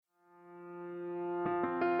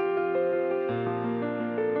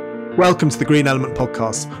Welcome to the Green Element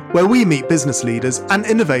Podcast, where we meet business leaders and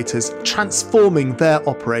innovators transforming their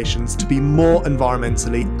operations to be more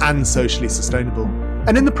environmentally and socially sustainable,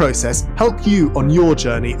 and in the process, help you on your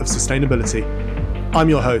journey of sustainability. I'm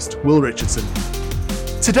your host, Will Richardson.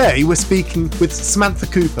 Today, we're speaking with Samantha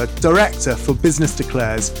Cooper, Director for Business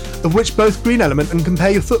Declares, of which both Green Element and Compare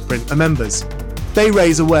Your Footprint are members. They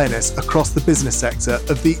raise awareness across the business sector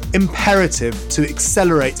of the imperative to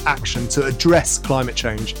accelerate action to address climate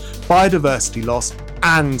change, biodiversity loss,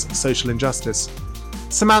 and social injustice.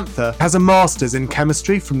 Samantha has a master's in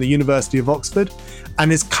chemistry from the University of Oxford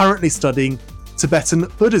and is currently studying Tibetan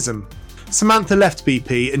Buddhism. Samantha left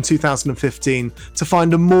BP in 2015 to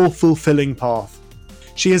find a more fulfilling path.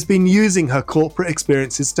 She has been using her corporate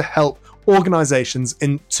experiences to help organisations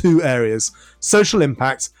in two areas: social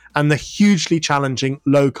impact and the hugely challenging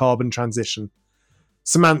low-carbon transition.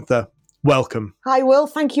 Samantha, welcome. Hi, Will.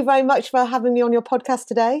 Thank you very much for having me on your podcast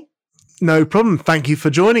today. No problem. Thank you for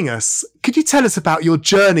joining us. Could you tell us about your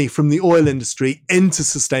journey from the oil industry into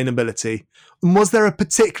sustainability? And was there a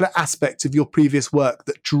particular aspect of your previous work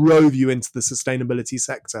that drove you into the sustainability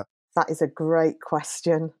sector? That is a great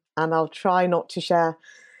question, and I'll try not to share.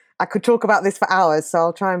 I could talk about this for hours, so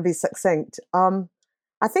I'll try and be succinct.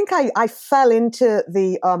 I think I fell into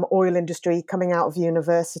the oil industry coming out of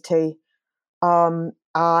university.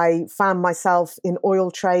 I found myself in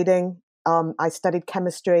oil trading. I studied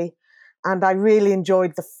chemistry, and I really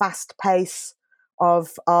enjoyed the fast pace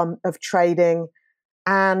of trading.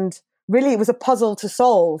 And really, it was a puzzle to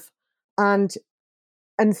solve. And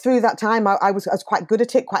through that time, I was quite good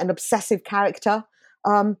at it, quite an obsessive character.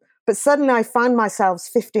 But suddenly, I found myself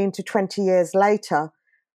 15 to 20 years later,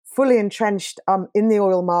 fully entrenched in the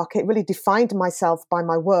oil market, really defined myself by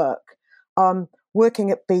my work.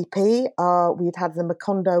 Working at BP, we'd had the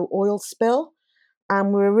Macondo oil spill, and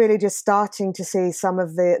we were really just starting to see some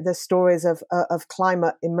of the stories of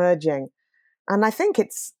climate emerging. And I think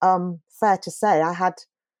it's fair to say I had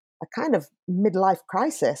a kind of midlife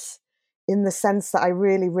crisis in the sense that I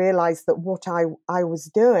really realized that what I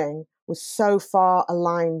was doing was so far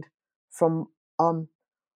aligned from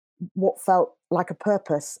what felt like a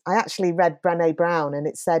purpose. I actually read Brené Brown, and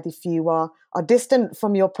it said if you are distant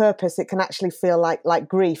from your purpose, it can actually feel like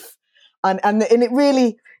grief. And it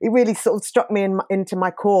really sort of struck me into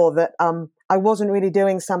my core that I wasn't really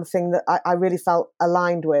doing something that I really felt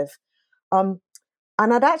aligned with. And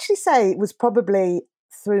I'd actually say it was probably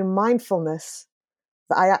through mindfulness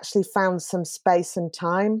that I actually found some space and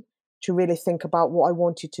time to really think about what I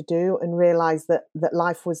wanted to do and realize that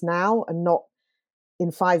life was now and not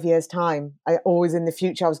in 5 years' time. Always in the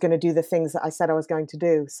future, I was going to do the things that I said I was going to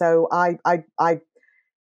do. So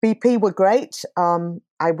BP were great.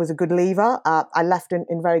 I was a good leaver. I left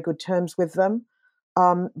in very good terms with them.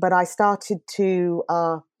 But I started to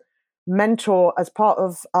mentor as part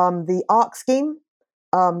of the ARC scheme,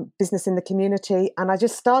 Business in the Community. And I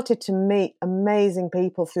just started to meet amazing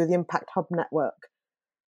people through the Impact Hub network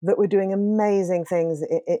that were doing amazing things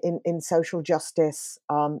in social justice,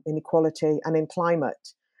 inequality, and in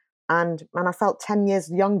climate. And I felt 10 years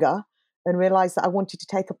younger and realized that I wanted to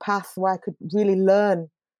take a path where I could really learn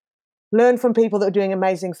from people that are doing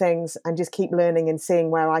amazing things and just keep learning and seeing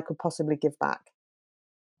where I could possibly give back.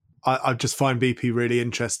 I just find BP really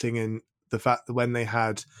interesting in the fact that when they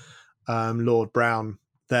had Lord Brown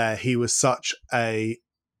there, he was such a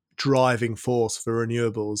driving force for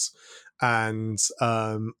renewables. And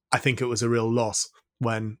I think it was a real loss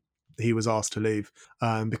when he was asked to leave,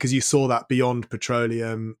 because you saw that beyond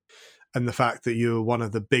petroleum and the fact that you were one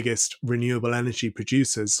of the biggest renewable energy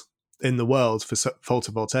producers in the world for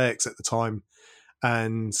photovoltaics at the time.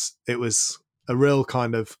 And it was a real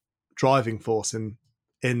kind of driving force in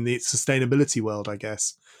the sustainability world, I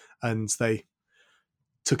guess. And they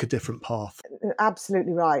took a different path.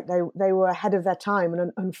 Absolutely right. They were ahead of their time.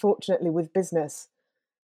 And unfortunately, with business,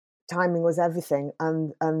 timing was everything,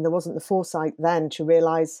 and there wasn't the foresight then to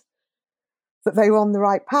realise that they were on the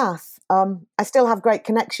right path. I still have great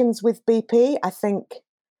connections with BP. I think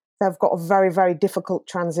they've got a very, very difficult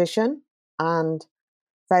transition, and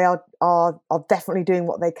they are definitely doing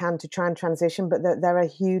what they can to try and transition, but there are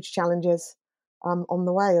huge challenges on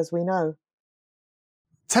the way, as we know.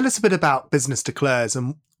 Tell us a bit about Business Declares,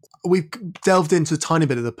 and we've delved into a tiny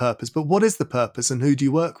bit of the purpose, but what is the purpose and who do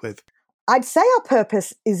you work with? I'd say our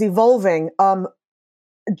purpose is evolving,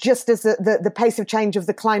 just as the pace of change of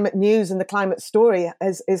the climate news and the climate story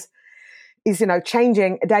is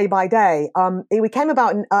changing day by day. We came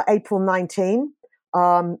about in April 19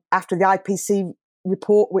 after the IPCC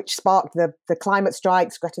report, which sparked the climate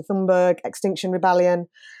strikes, Greta Thunberg, Extinction Rebellion,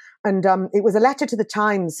 And it was a letter to the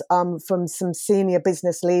Times from some senior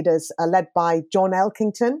business leaders led by John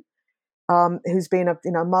Elkington, who's been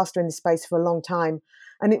a master in this space for a long time.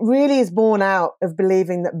 And it really is born out of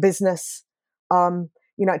believing that business,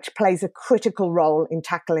 it plays a critical role in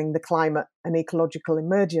tackling the climate and ecological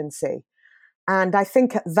emergency. And I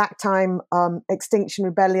think at that time, Extinction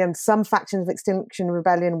Rebellion, some factions of Extinction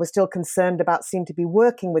Rebellion were still concerned about, seemed to be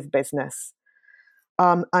working with business.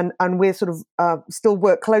 And we're sort of still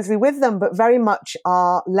work closely with them, but very much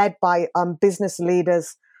are led by business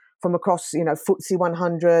leaders from across, FTSE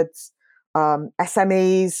 100s,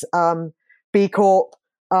 SMEs, B Corp,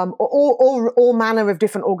 all manner of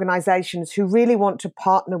different organizations who really want to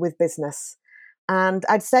partner with business. And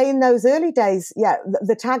I'd say in those early days,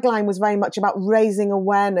 the tagline was very much about raising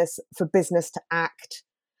awareness for business to act,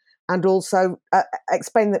 and also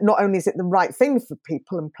explain that not only is it the right thing for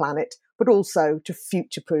people and planet, but also to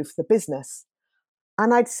future-proof the business.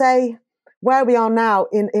 And I'd say where we are now,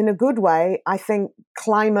 in a good way, I think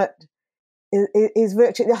climate is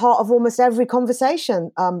virtually at the heart of almost every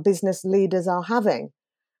conversation business leaders are having.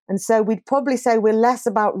 And so we'd probably say we're less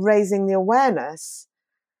about raising the awareness,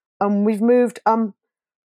 and we've moved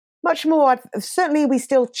much more. Certainly, we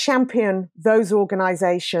still champion those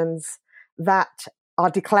organizations that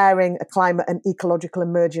are declaring a climate and ecological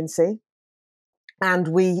emergency, and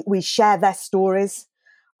we share their stories.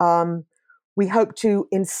 We hope to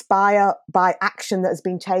inspire by action that has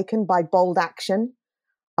been taken, by bold action.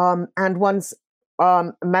 And once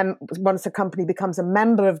a company becomes a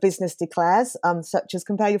member of Business Declares, such as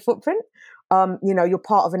Compare Your Footprint, you're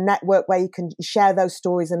part of a network where you can share those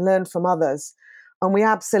stories and learn from others. And we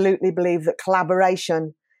absolutely believe that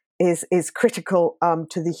collaboration is critical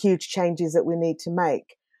to the huge changes that we need to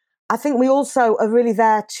make. I think we also are really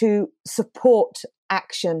there to support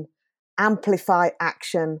action, amplify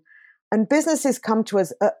action. And businesses come to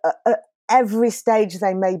us at every stage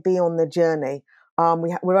they may be on the journey.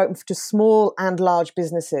 We're open to small and large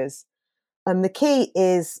businesses. And the key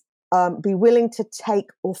is be willing to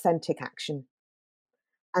take authentic action.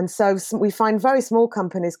 And so we find very small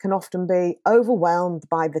companies can often be overwhelmed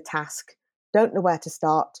by the task, don't know where to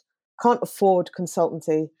start, can't afford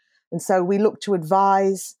consultancy. And so we look to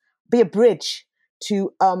advise, be a bridge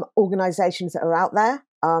to organizations that are out there.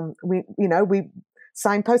 We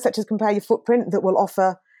signposts such as Compare Your Footprint that will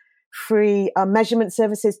offer free measurement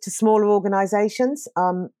services to smaller organizations.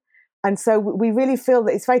 And so we really feel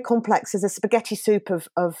that it's very complex. There's a spaghetti soup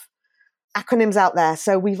of acronyms out there.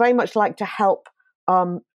 So we very much like to help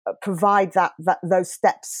provide those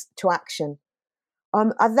steps to action.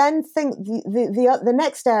 I then think the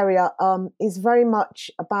next area is very much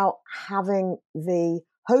about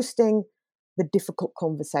hosting the difficult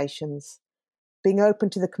conversations, being open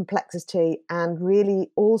to the complexity, and really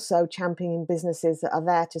also championing businesses that are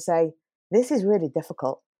there to say, this is really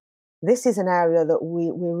difficult. This is an area that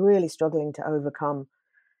we're really struggling to overcome.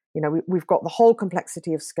 We've got the whole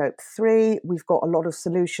complexity of Scope 3. We've got a lot of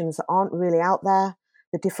solutions that aren't really out there.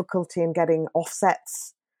 The difficulty in getting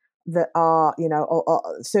offsets that are,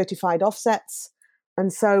 certified offsets.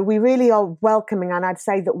 And so we really are welcoming, and I'd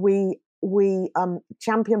say that we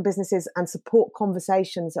champion businesses and support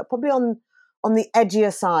conversations that are probably on the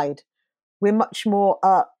edgier side. We're much more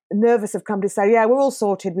nervous of companies say, yeah, we're all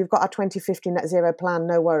sorted. We've got our 2050 net zero plan.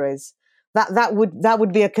 No worries. That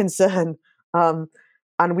would be a concern.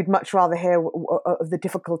 And we'd much rather hear of the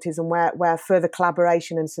difficulties and where further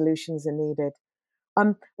collaboration and solutions are needed.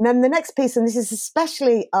 And then the next piece, and this is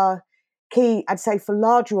especially key, I'd say, for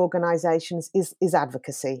larger organizations, is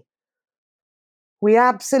advocacy. We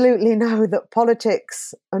absolutely know that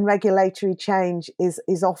politics and regulatory change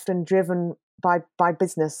is often driven by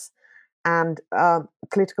business, and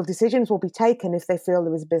political decisions will be taken if they feel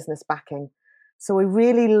there is business backing. So we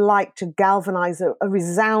really like to galvanize a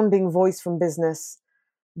resounding voice from business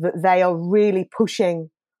that they are really pushing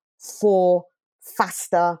for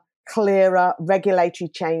faster, clearer regulatory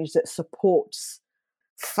change that supports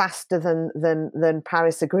faster than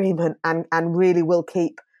Paris Agreement, and really will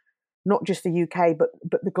keep not just the UK but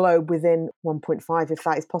the globe within 1.5, if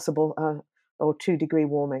that is possible, or 2-degree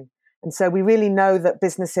warming. And so we really know that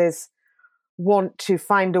businesses want to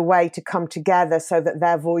find a way to come together so that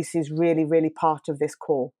their voice is really, really part of this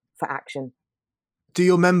call for action. Do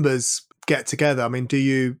your members get together? I mean,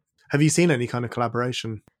 have you seen any kind of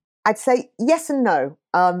collaboration? I'd say yes and no.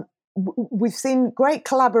 We've seen great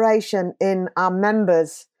collaboration in our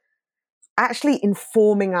members actually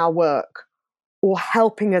informing our work or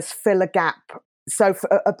helping us fill a gap. So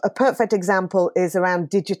a perfect example is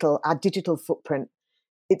around our digital footprint.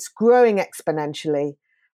 It's growing exponentially.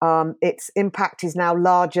 Its impact is now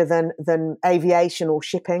larger than aviation or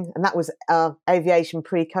shipping, and that was aviation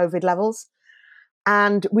pre-COVID levels.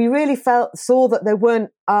 And we really saw that there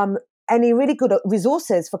weren't any really good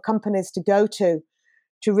resources for companies to go to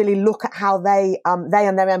really look at how they and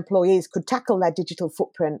their employees could tackle their digital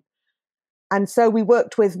footprint. And so we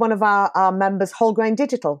worked with one of our members, Whole Grain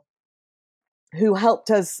Digital, who helped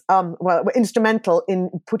us, were instrumental in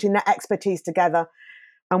putting that expertise together.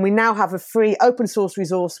 And we now have a free open source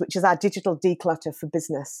resource, which is our digital declutter for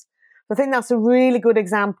business. I think that's a really good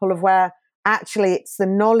example of where actually it's the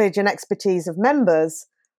knowledge and expertise of members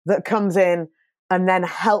that comes in and then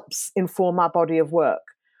helps inform our body of work.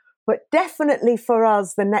 But definitely for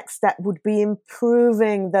us, the next step would be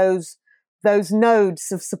improving those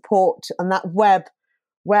nodes of support and that web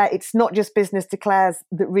where it's not just business declares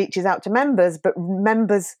that reaches out to members, but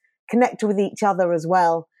members connect with each other as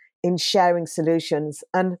well in sharing solutions.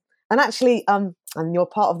 And actually, and you're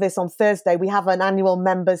part of this on Thursday, we have an annual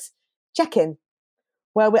members check-in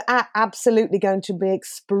where we're absolutely going to be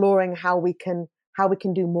exploring how we can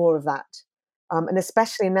do more of that. And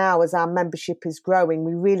especially now as our membership is growing,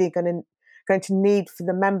 we're really going to need for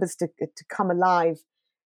the members to come alive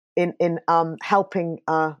in helping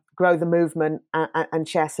grow the movement and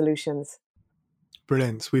share solutions.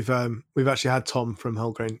 Brilliant. We've actually had Tom from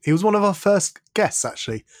Whole Grain. He was one of our first guests,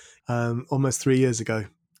 actually, almost 3 years ago,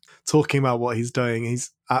 talking about what he's doing.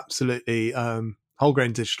 He's absolutely Whole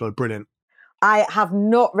Grain Digital are brilliant. I have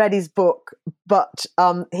not read his book, but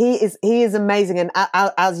he is amazing, and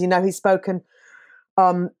as you know, he's spoken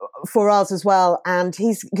for us as well, and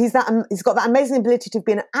he's got that amazing ability to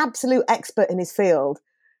be an absolute expert in his field,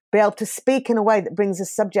 be able to speak in a way that brings a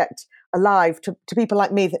subject alive to people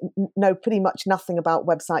like me that know pretty much nothing about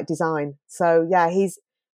website design. So yeah, he's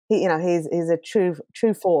a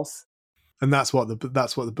true force. And that's what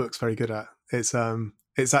the book's very good at.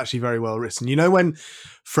 It's actually very well written. You know, when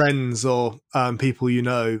friends or people you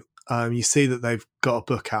see that they've got a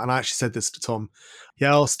book out, and I actually said this to Tom.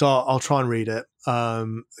 Yeah, I'll try and read it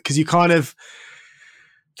because you kind of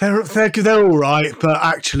they're all right, but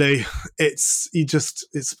actually it's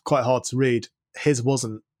quite hard to read. His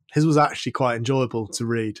wasn't. His was actually quite enjoyable to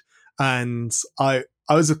read, and I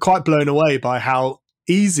was quite blown away by how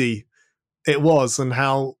easy it was and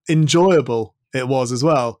how enjoyable it was as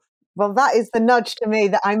well. Well, that is the nudge to me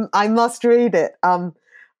that I must read it.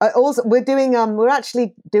 Also, we're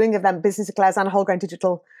actually doing event Business Declares and Whole Grain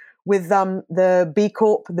Digital with the B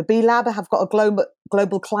Corp, the B Lab have got a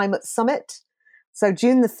global climate summit. So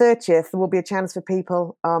June the 30th, there will be a chance for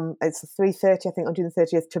people. It's 3:30, I think, on June the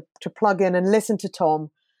 30th, to plug in and listen to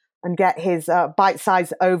Tom and get his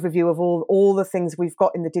bite-sized overview of all the things we've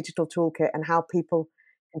got in the digital toolkit and how people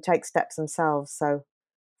can take steps themselves. So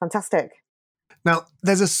fantastic. Now,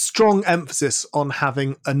 there's a strong emphasis on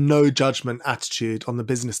having a no judgment attitude on the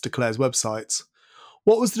Business Declares websites.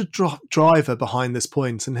 What was the driver behind this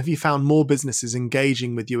point, and have you found more businesses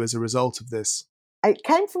engaging with you as a result of this? It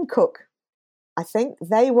came from Cook. I think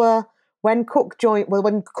they were, when Cook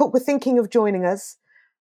were thinking of joining us,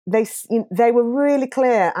 they were really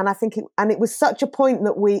clear, and I think it was such a point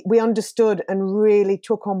that we understood and really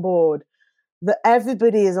took on board that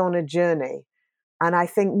everybody is on a journey. And I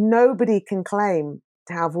think nobody can claim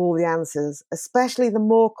to have all the answers, especially the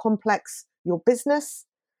more complex your business.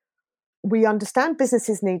 We understand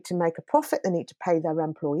businesses need to make a profit. They need to pay their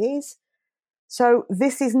employees. So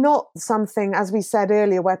this is not something, as we said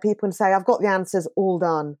earlier, where people say, I've got the answers all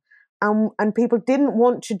done. And people didn't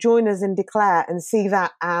want to join us in Declare and see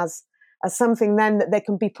that as something then that they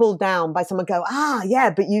can be pulled down by someone go,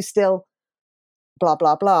 yeah, but you still blah,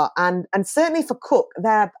 blah, blah. And certainly for Cook,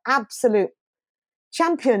 they're absolute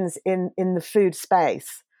champions in the food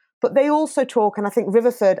space, but they also talk, and I think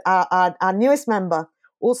Riverford, our newest member,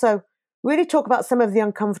 also really talk about some of the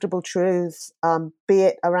uncomfortable truths, be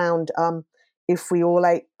it around if we all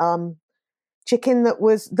ate chicken that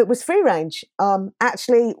was free range.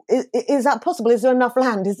 Actually, is that possible? Is there enough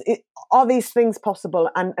land? Are these things possible?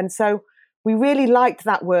 And so we really liked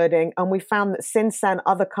that wording, and we found that since then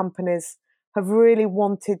other companies have really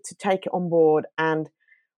wanted to take it on board, and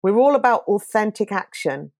we're all about authentic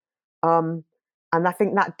action. And I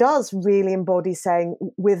think that does really embody saying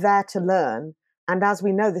we're there to learn. And as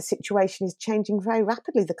we know, the situation is changing very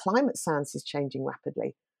rapidly. The climate science is changing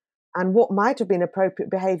rapidly. And what might have been appropriate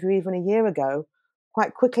behavior even a year ago,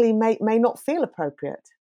 quite quickly may not feel appropriate.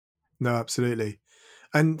 No, absolutely.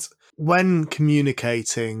 And when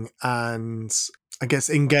communicating and I guess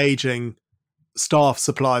engaging staff,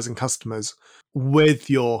 suppliers and customers with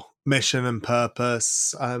your mission and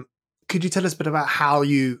purpose, could you tell us a bit about how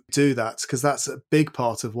you do that? Because that's a big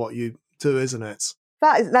part of what you do, isn't it?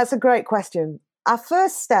 That's a great question. Our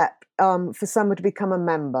first step for someone to become a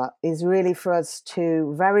member is really for us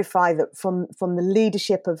to verify that from the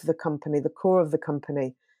leadership of the company, the core of the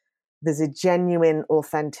company, there's a genuine,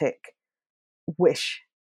 authentic wish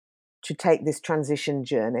to take this transition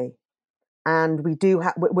journey. And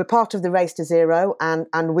we're part of the Race to Zero,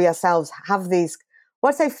 and we ourselves have these, well,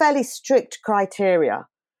 I'd say fairly strict criteria,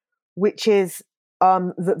 which is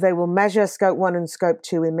that they will measure Scope 1 and Scope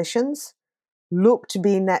 2 emissions, look to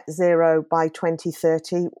be net zero by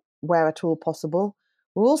 2030, where at all possible.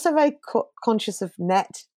 We're also very conscious of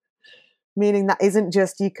net, meaning that isn't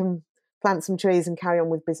just you can plant some trees and carry on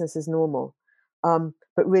with business as normal,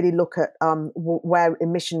 but really look at where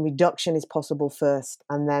emission reduction is possible first,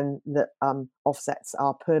 and then the offsets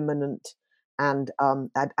are permanent and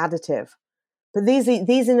additive. But these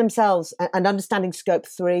in themselves, and understanding Scope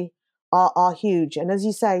 3 are huge. And as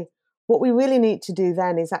you say, what we really need to do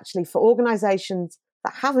then is actually for organizations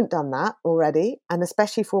that haven't done that already, and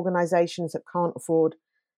especially for organizations that can't afford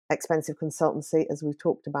expensive consultancy, as we've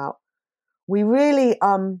talked about, we really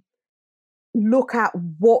look at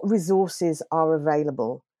what resources are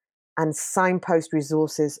available and signpost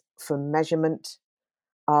resources for measurement,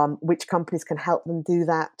 which companies can help them do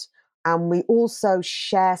that. And we also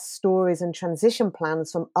share stories and transition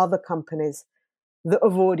plans from other companies that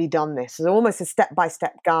have already done this. It's almost a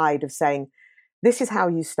step-by-step guide of saying, this is how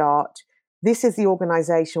you start. This is the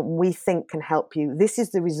organization we think can help you. This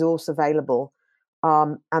is the resource available.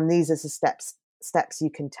 And these are the steps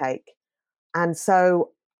you can take. And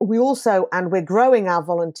so we're growing our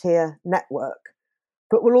volunteer network,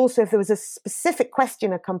 but we'll also, if there was a specific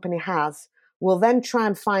question a company has, we'll then try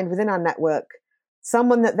and find within our network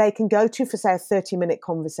someone that they can go to for, say, a 30-minute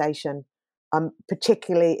conversation,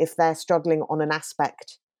 particularly if they're struggling on an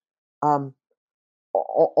aspect of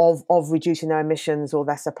reducing their emissions or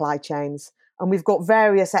their supply chains. And we've got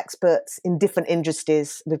various experts in different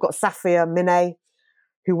industries. We've got Safia Minay,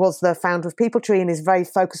 who was the founder of PeopleTree and is very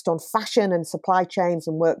focused on fashion and supply chains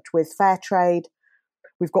and worked with fair trade.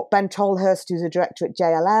 We've got Ben Tolhurst, who's a director at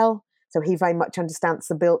JLL, so he very much understands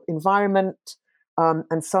the built environment. And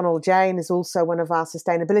Sonal Jain is also one of our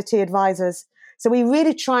sustainability advisors. So we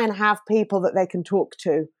really try and have people that they can talk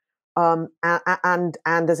to and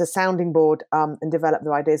as a sounding board and develop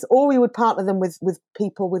their ideas. Or we would partner them with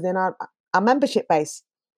people within our membership base,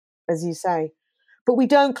 as you say. But we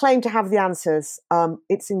don't claim to have the answers.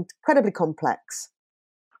 It's incredibly complex.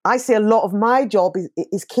 I see a lot of my job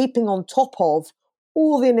is keeping on top of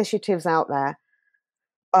all the initiatives out there.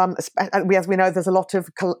 As we know, there's a lot of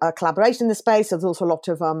collaboration in the space. There's also a lot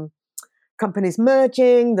of companies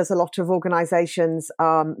merging. There's a lot of organizations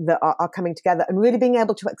that are coming together and really being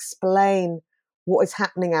able to explain what is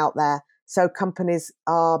happening out there. So companies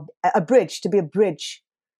are a bridge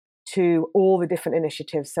to all the different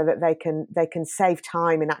initiatives so that they can save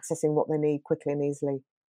time in accessing what they need quickly and easily.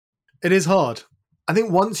 It is hard. I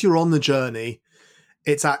think once you're on the journey,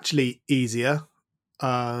 it's actually easier.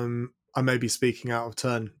 I may be speaking out of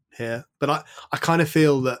turn here, but I kind of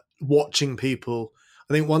feel that watching people,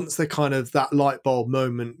 I think once they kind of that light bulb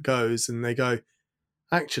moment goes and they go,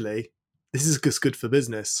 actually, this is just good for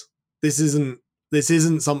business. This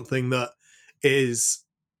isn't something that is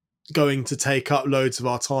going to take up loads of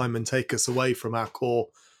our time and take us away from our core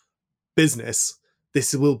business.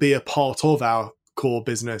 This will be a part of our core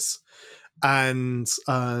business. And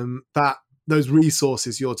that those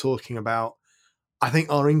resources you're talking about, I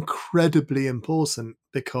think, are incredibly important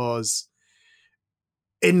because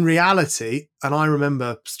in reality, and I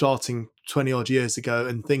remember starting 20 odd years ago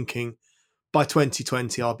and thinking by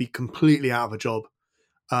 2020, I'll be completely out of a job.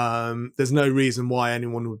 There's no reason why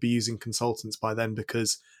anyone would be using consultants by then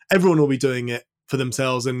because everyone will be doing it for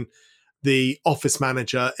themselves. And the office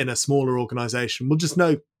manager in a smaller organization will just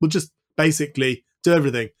basically do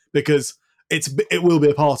everything because it will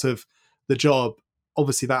be a part of the job.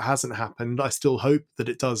 Obviously that hasn't happened. I still hope that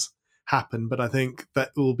it does happen, but I think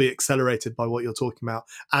that will be accelerated by what you're talking about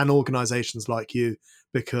and organizations like you,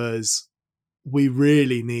 because we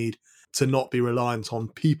really need to not be reliant on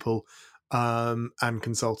people and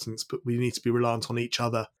consultants, but we need to be reliant on each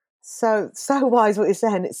other. So wise what you're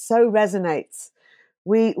saying. It so resonates.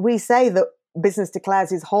 We say that business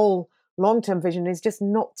declares its whole long-term vision is just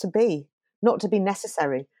not to be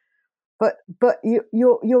necessary. But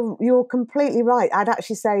you're completely right. I'd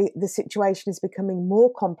actually say the situation is becoming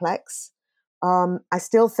more complex. I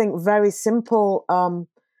still think very simple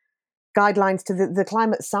guidelines to the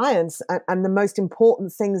climate science and the most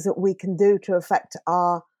important things that we can do to affect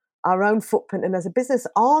our own footprint and as a business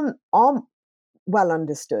aren't well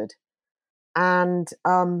understood. And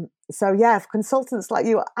so, yeah, consultants like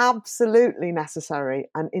you are absolutely necessary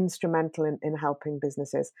and instrumental in helping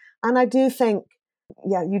businesses. And I do think,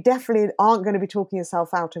 yeah, you definitely aren't going to be talking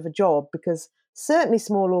yourself out of a job, because certainly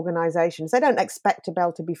small organizations, they don't expect to be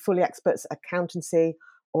able to be fully experts at accountancy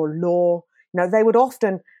or law. They would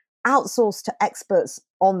often outsource to experts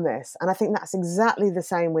on this. And I think that's exactly the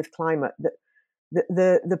same with climate. That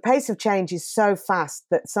the pace of change is so fast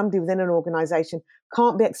that somebody within an organization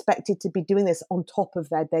can't be expected to be doing this on top of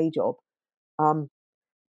their day job.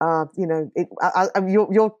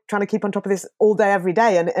 You're trying to keep on top of this all day, every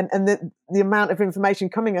day, and the amount of information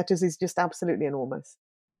coming at us is just absolutely enormous.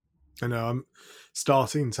 I know I'm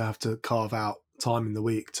starting to have to carve out time in the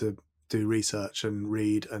week to do research and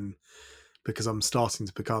read, and because I'm starting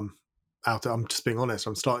to become I'm just being honest,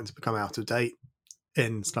 I'm starting to become out of date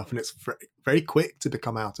in stuff, and it's very quick to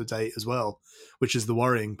become out of date as well, which is the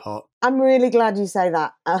worrying part. I'm really glad you say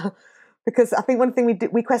that, because I think one thing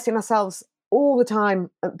we question ourselves all the time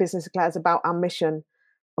at Business Declares about our mission,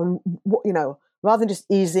 and what, rather than just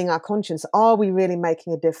easing our conscience, are we really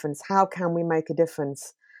making a difference? How can we make a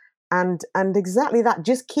difference? And exactly that,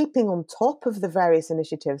 just keeping on top of the various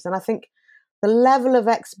initiatives. And I think the level of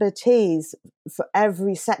expertise for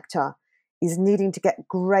every sector is needing to get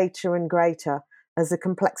greater and greater as the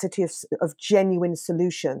complexity of genuine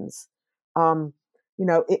solutions,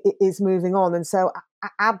 it is moving on. And so,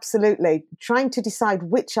 absolutely, trying to decide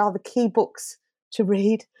which are the key books to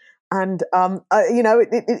read, and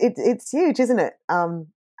it's huge, isn't it? And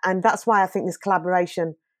that's why I think this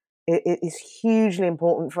collaboration it is hugely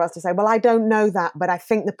important for us to say, well, I don't know that, but I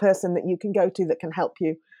think the person that you can go to that can help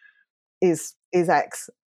you is X.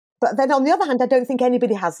 But then on the other hand, I don't think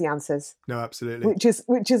anybody has the answers. No, absolutely.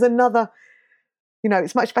 Which is another,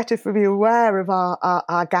 it's much better to be aware of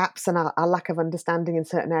our gaps and our lack of understanding in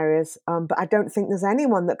certain areas. But I don't think there's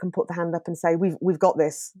anyone that can put the hand up and say, we've got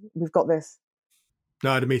this. We've got this.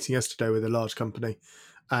 No, I had a meeting yesterday with a large company,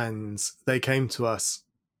 and they came to us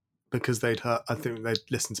because they'd heard, I think they'd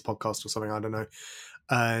listened to podcasts or something, I don't know.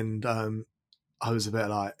 And I was a bit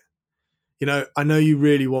like, I know you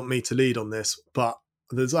really want me to lead on this, but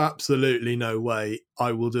there's absolutely no way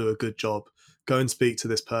I will do a good job. Go and speak to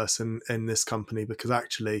this person in this company, because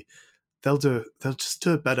actually they'll just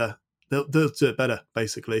do it better. They'll do it better,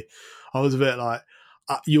 basically. I was a bit like,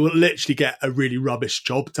 you will literally get a really rubbish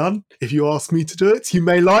job done if you ask me to do it. You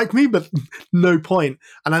may like me, but no point.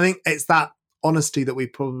 And I think it's that honesty that we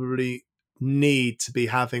probably need to be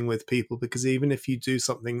having with people, because even if you do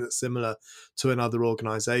something that's similar to another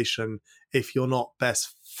organization, if you're not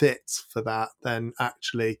best fit for that, then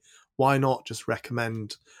actually why not just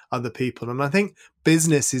recommend other people? And I think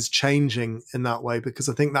business is changing in that way, because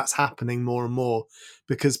I think that's happening more and more,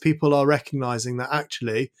 because people are recognizing that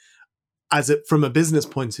actually, from a business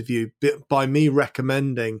point of view, by me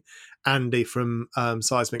recommending Andy from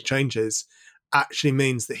Seismic Changes actually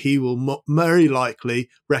means that he will very likely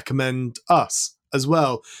recommend us as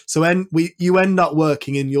well. So you end up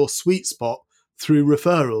working in your sweet spot through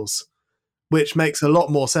referrals, which makes a lot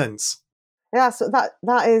more sense. Yeah, so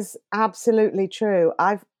that is absolutely true.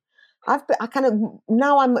 I kind of,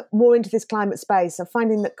 now I'm more into this climate space. I'm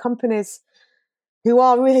finding that companies who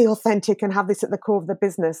are really authentic and have this at the core of the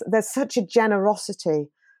business, there's such a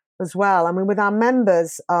generosity as well. I mean, with our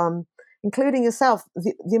members, including yourself,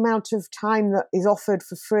 the amount of time that is offered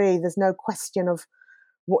for free, there's no question of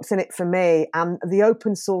what's in it for me, and the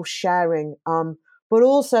open source sharing, but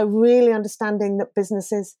also really understanding that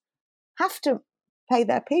businesses have to pay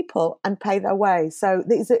their people and pay their way. So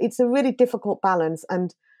it's a really difficult balance,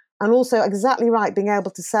 and also exactly right, being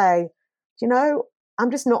able to say,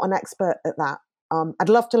 I'm just not an expert at that. I'd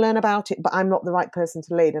love to learn about it, but I'm not the right person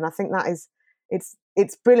to lead. And I think that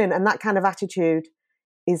it's brilliant. And that kind of attitude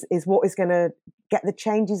is what is going to get the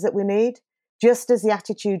changes that we need. Just as the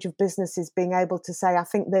attitude of businesses being able to say, I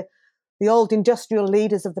think the old industrial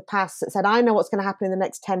leaders of the past that said, I know what's going to happen in the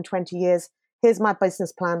next 10, 20 years. Here's my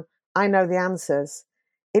business plan. I know the answers.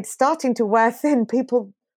 It's starting to wear thin.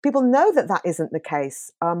 People know that isn't the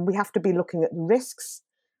case. We have to be looking at risks.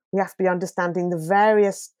 We have to be understanding the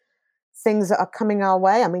various things that are coming our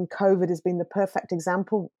way. I mean, COVID has been the perfect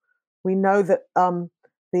example. We know that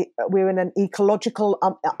we're in an ecological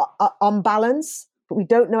unbalance, but we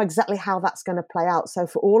don't know exactly how that's going to play out. So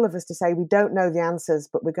for all of us to say we don't know the answers,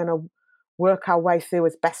 but we're going to work our way through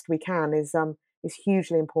as best we can is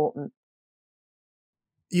hugely important.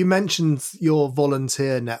 You mentioned your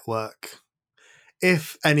volunteer network.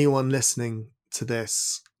 If anyone listening to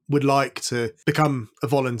this would like to become a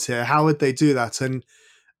volunteer, how would they do that? And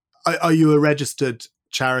are you a registered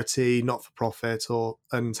charity, not-for-profit,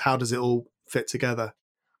 and how does it all fit together?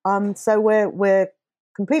 So we're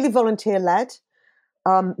completely volunteer led,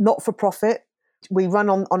 not for profit. We run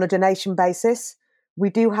on a donation basis. We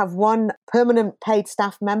do have one permanent paid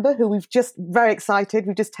staff member who we've just very excited.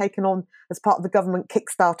 We've just taken on as part of the government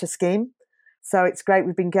Kickstarter scheme. So it's great.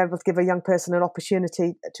 We've been able to give a young person an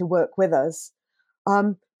opportunity to work with us.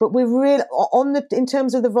 But we're really in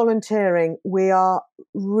terms of the volunteering, we are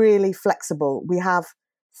really flexible. We have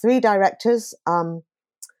 3 directors.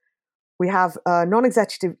 We have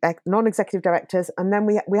non-executive directors, and then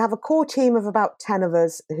we have a core team of about 10 of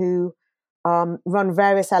us who run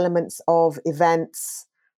various elements of events,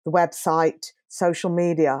 the website, social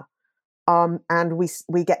media. And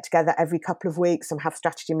we get together every couple of weeks and have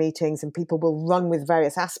strategy meetings, and people will run with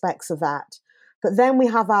various aspects of that. But then we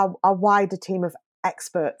have our wider team of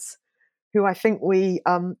experts who I think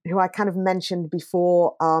who I kind of mentioned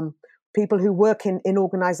before, people who work in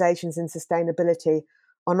organizations in sustainability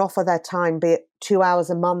and offer their time, be it 2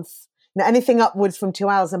 hours a month. Now, anything upwards from 2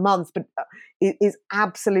 hours a month, but it is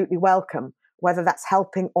absolutely welcome, whether that's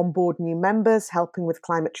helping onboard new members, helping with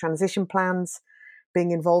climate transition plans,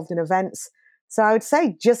 being involved in events. So I would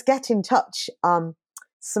say just get in touch,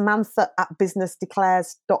 Samantha at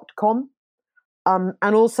businessdeclares.com.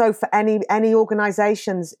 And also for any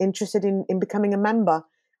organizations interested in becoming a member,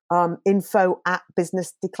 info at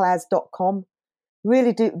businessdeclares.com.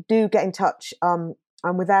 Really do get in touch.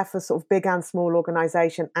 And we're there for sort of big and small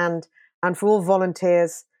organization and for all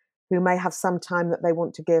volunteers who may have some time that they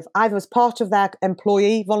want to give, either as part of their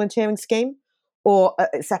employee volunteering scheme or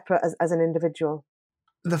separate as an individual.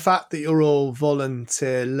 The fact that you're all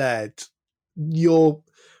volunteer-led, your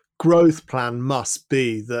growth plan must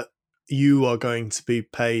be that you are going to be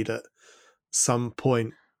paid at some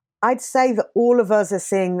point. I'd say that all of us are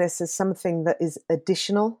seeing this as something that is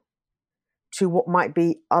additional to what might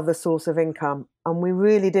be other source of income. And we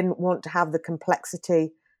really didn't want to have the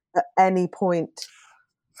complexity at any point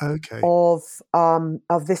of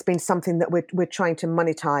this being something that we're trying to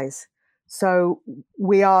monetize. So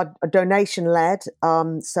we are donation led.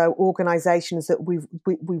 So organizations that we've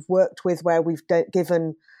worked with where we've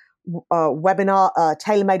given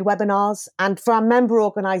tailor-made webinars, and for our member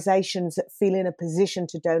organizations that feel in a position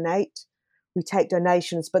to donate, we take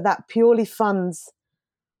donations, but that purely funds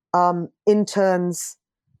interns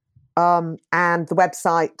and the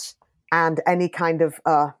website and any kind of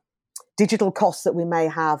digital costs that we may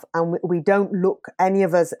have. And we don't look, any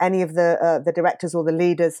of the directors or the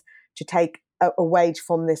leaders, to take a wage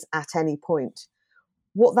from this at any point.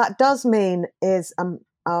 What that does mean is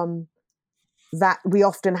that we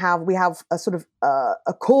have a sort of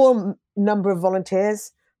a core number of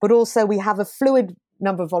volunteers, but also we have a fluid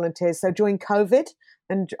number of volunteers. So during COVID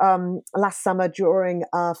and last summer during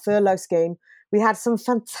a furlough scheme, we had some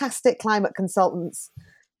fantastic climate consultants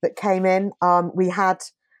that came in. We had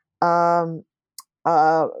a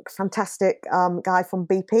fantastic guy from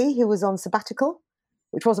BP who was on sabbatical,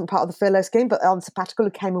 which wasn't part of the furlough scheme, but on sabbatical,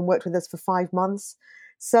 who came and worked with us for 5 months.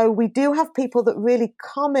 So we do have people that really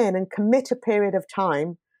come in and commit a period of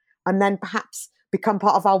time and then perhaps become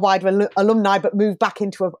part of our wider alumni, but move back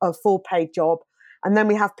into a full paid job. And then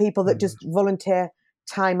we have people that just volunteer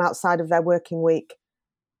time outside of their working week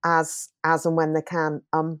as and when they can.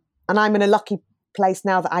 And I'm in a lucky place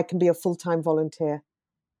now that I can be a full-time volunteer.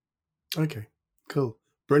 Okay, cool.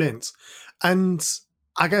 Brilliant. And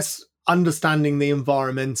I guess understanding the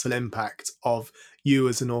environmental impact of you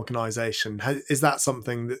as an organisation, is that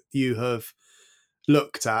something that you have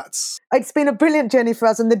looked at? It's been a brilliant journey for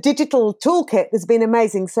us, and the digital toolkit has been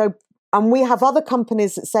amazing. So, and we have other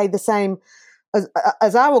companies that say the same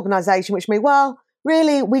as our organisation, which mean, well,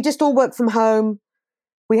 really, we just all work from home.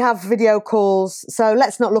 We have video calls, so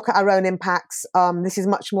let's not look at our own impacts. This is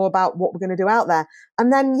much more about what we're going to do out there.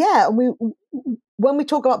 And then, when we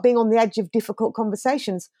talk about being on the edge of difficult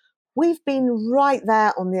conversations, we've been right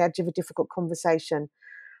there on the edge of a difficult conversation.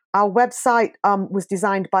 Our website was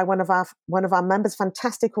designed by one of our members,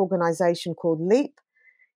 fantastic organisation called Leap.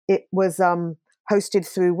 It was hosted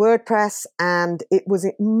through WordPress, and it was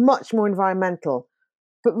much more environmental.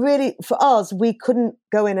 But really, for us, we couldn't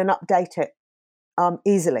go in and update it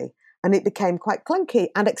easily, and it became quite clunky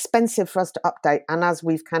and expensive for us to update. And as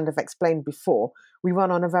we've kind of explained before, we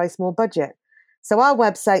run on a very small budget. So our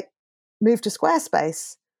website moved to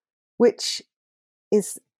Squarespace, which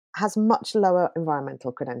has much lower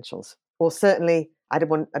environmental credentials. Or certainly, I don't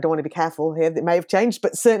want to be careful here, it may have changed,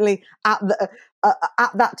 but certainly at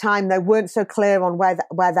that time they weren't so clear on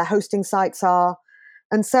where their hosting sites are.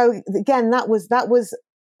 And so again, that was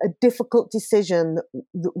a difficult decision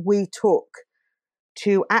that we took,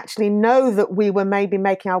 to actually know that we were maybe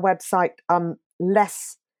making our website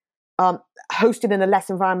less hosted in a less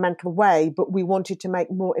environmental way, but we wanted to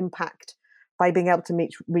make more impact by being able to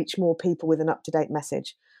reach more people with an up-to-date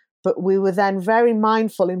message. But we were then very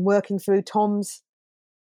mindful in working through Tom's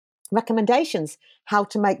recommendations, how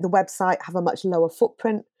to make the website have a much lower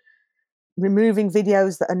footprint, removing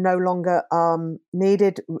videos that are no longer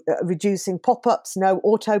needed, reducing pop-ups, no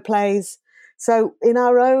autoplays. So in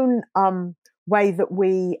our own way that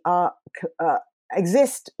we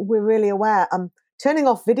exist, we're really aware. Turning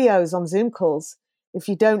off videos on Zoom calls, if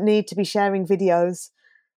you don't need to be sharing videos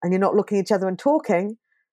and you're not looking at each other and talking,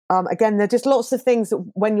 again, there are just lots of things that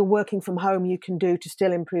when you're working from home you can do to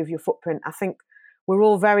still improve your footprint. I think we're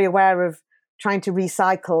all very aware of trying to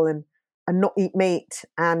recycle and not eat meat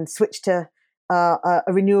and switch to a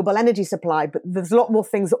renewable energy supply. But there's a lot more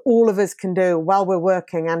things that all of us can do while we're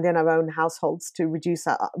working and in our own households to reduce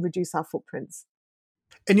our footprints.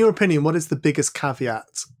 In your opinion, what is the biggest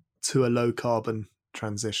caveat to a low carbon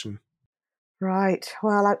transition? Right.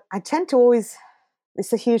 Well, I tend to always,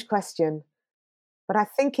 it's a huge question, but I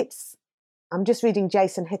think I'm just reading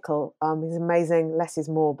Jason Hickel, his amazing Less is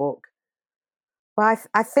More book. But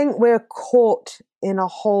I think we're caught in a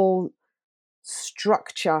whole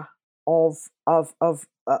structure of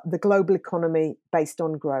the global economy based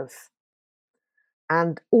on growth.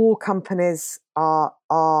 And all companies are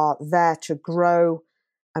there to grow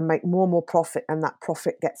and make more and more profit, and that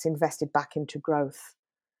profit gets invested back into growth.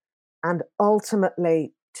 And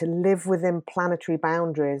ultimately, to live within planetary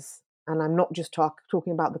boundaries, and I'm not just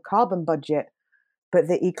talking about the carbon budget, but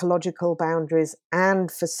the ecological boundaries and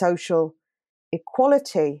for social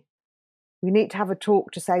equality, we need to have a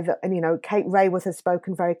talk to say that, and Kate Raworth has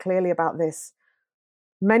spoken very clearly about this.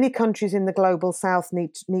 Many countries in the global south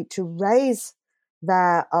need to raise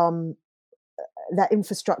their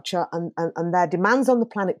infrastructure and their demands on the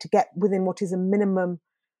planet to get within what is a minimum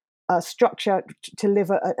structure to live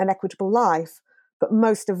an equitable life. But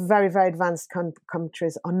most of very, very advanced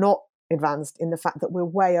countries are not advanced in the fact that we're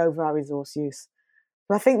way over our resource use.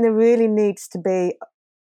 But I think there really needs to be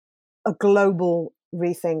a global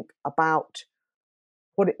rethink about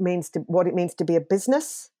what it means to be a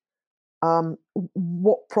business,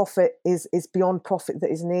 what profit is beyond profit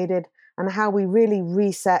that is needed, and how we really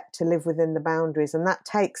reset to live within the boundaries. And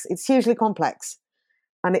it's hugely complex,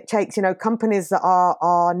 and it takes companies that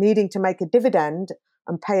are needing to make a dividend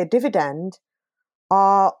and pay a dividend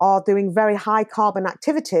are doing very high carbon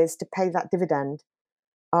activities to pay that dividend,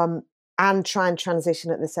 and try and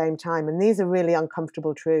transition at the same time. And these are really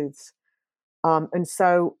uncomfortable truths. And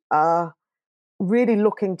so really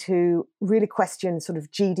looking to really question sort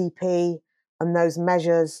of GDP and those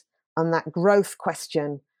measures and that growth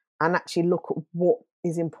question, and actually look at what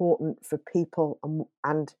is important for people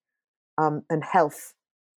and health,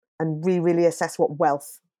 and really assess what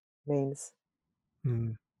wealth means.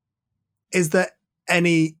 Mm. Is there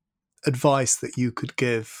any advice that you could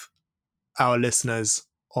give our listeners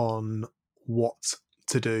on what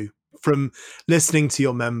to do? From listening to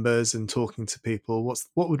your members and talking to people,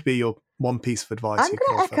 what would be your one piece of advice? I'm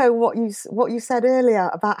going to echo what you said earlier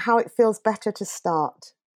about how it feels better to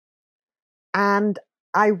start. And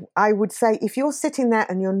I would say, if you're sitting there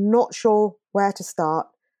and you're not sure where to start,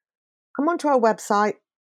 come onto our website,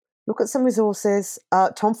 look at some resources.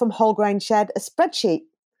 Tom from Wholegrain shared a spreadsheet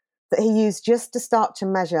that he used just to start to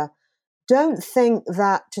measure. Don't think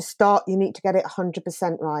that to start you need to get it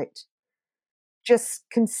 100% right. Just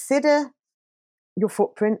consider your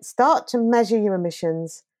footprint, start to measure your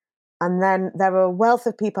emissions, and then there are a wealth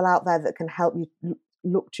of people out there that can help you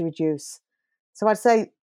look to reduce. So I'd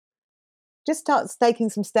say just start taking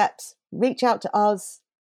some steps, reach out to us,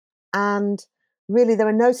 and really there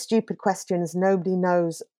are no stupid questions. Nobody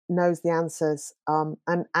knows the answers.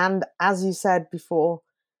 And as you said before,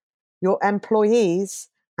 your employees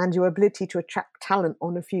and your ability to attract talent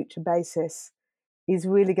on a future basis is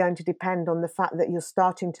really going to depend on the fact that you're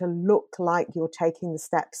starting to look like you're taking the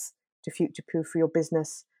steps to future-proof for your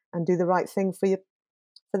business and do the right thing for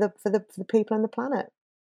the people and the planet.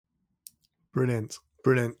 Brilliant.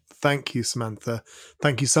 Thank you, Samantha.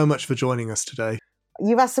 Thank you so much for joining us today.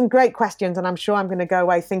 You've asked some great questions, and I'm sure I'm going to go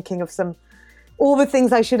away thinking of all the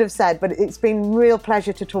things I should have said, but it's been a real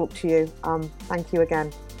pleasure to talk to you. Thank you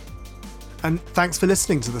again. And thanks for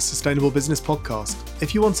listening to the Sustainable Business Podcast.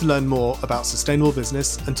 If you want to learn more about sustainable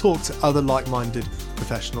business and talk to other like-minded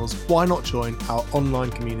professionals, why not join our online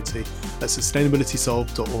community at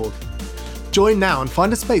sustainabilitysolved.org. Join now and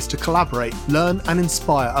find a space to collaborate, learn and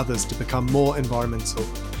inspire others to become more environmental.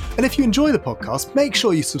 And if you enjoy the podcast, make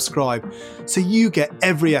sure you subscribe so you get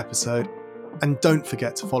every episode. And don't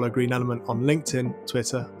forget to follow Green Element on LinkedIn,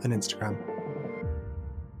 Twitter and Instagram.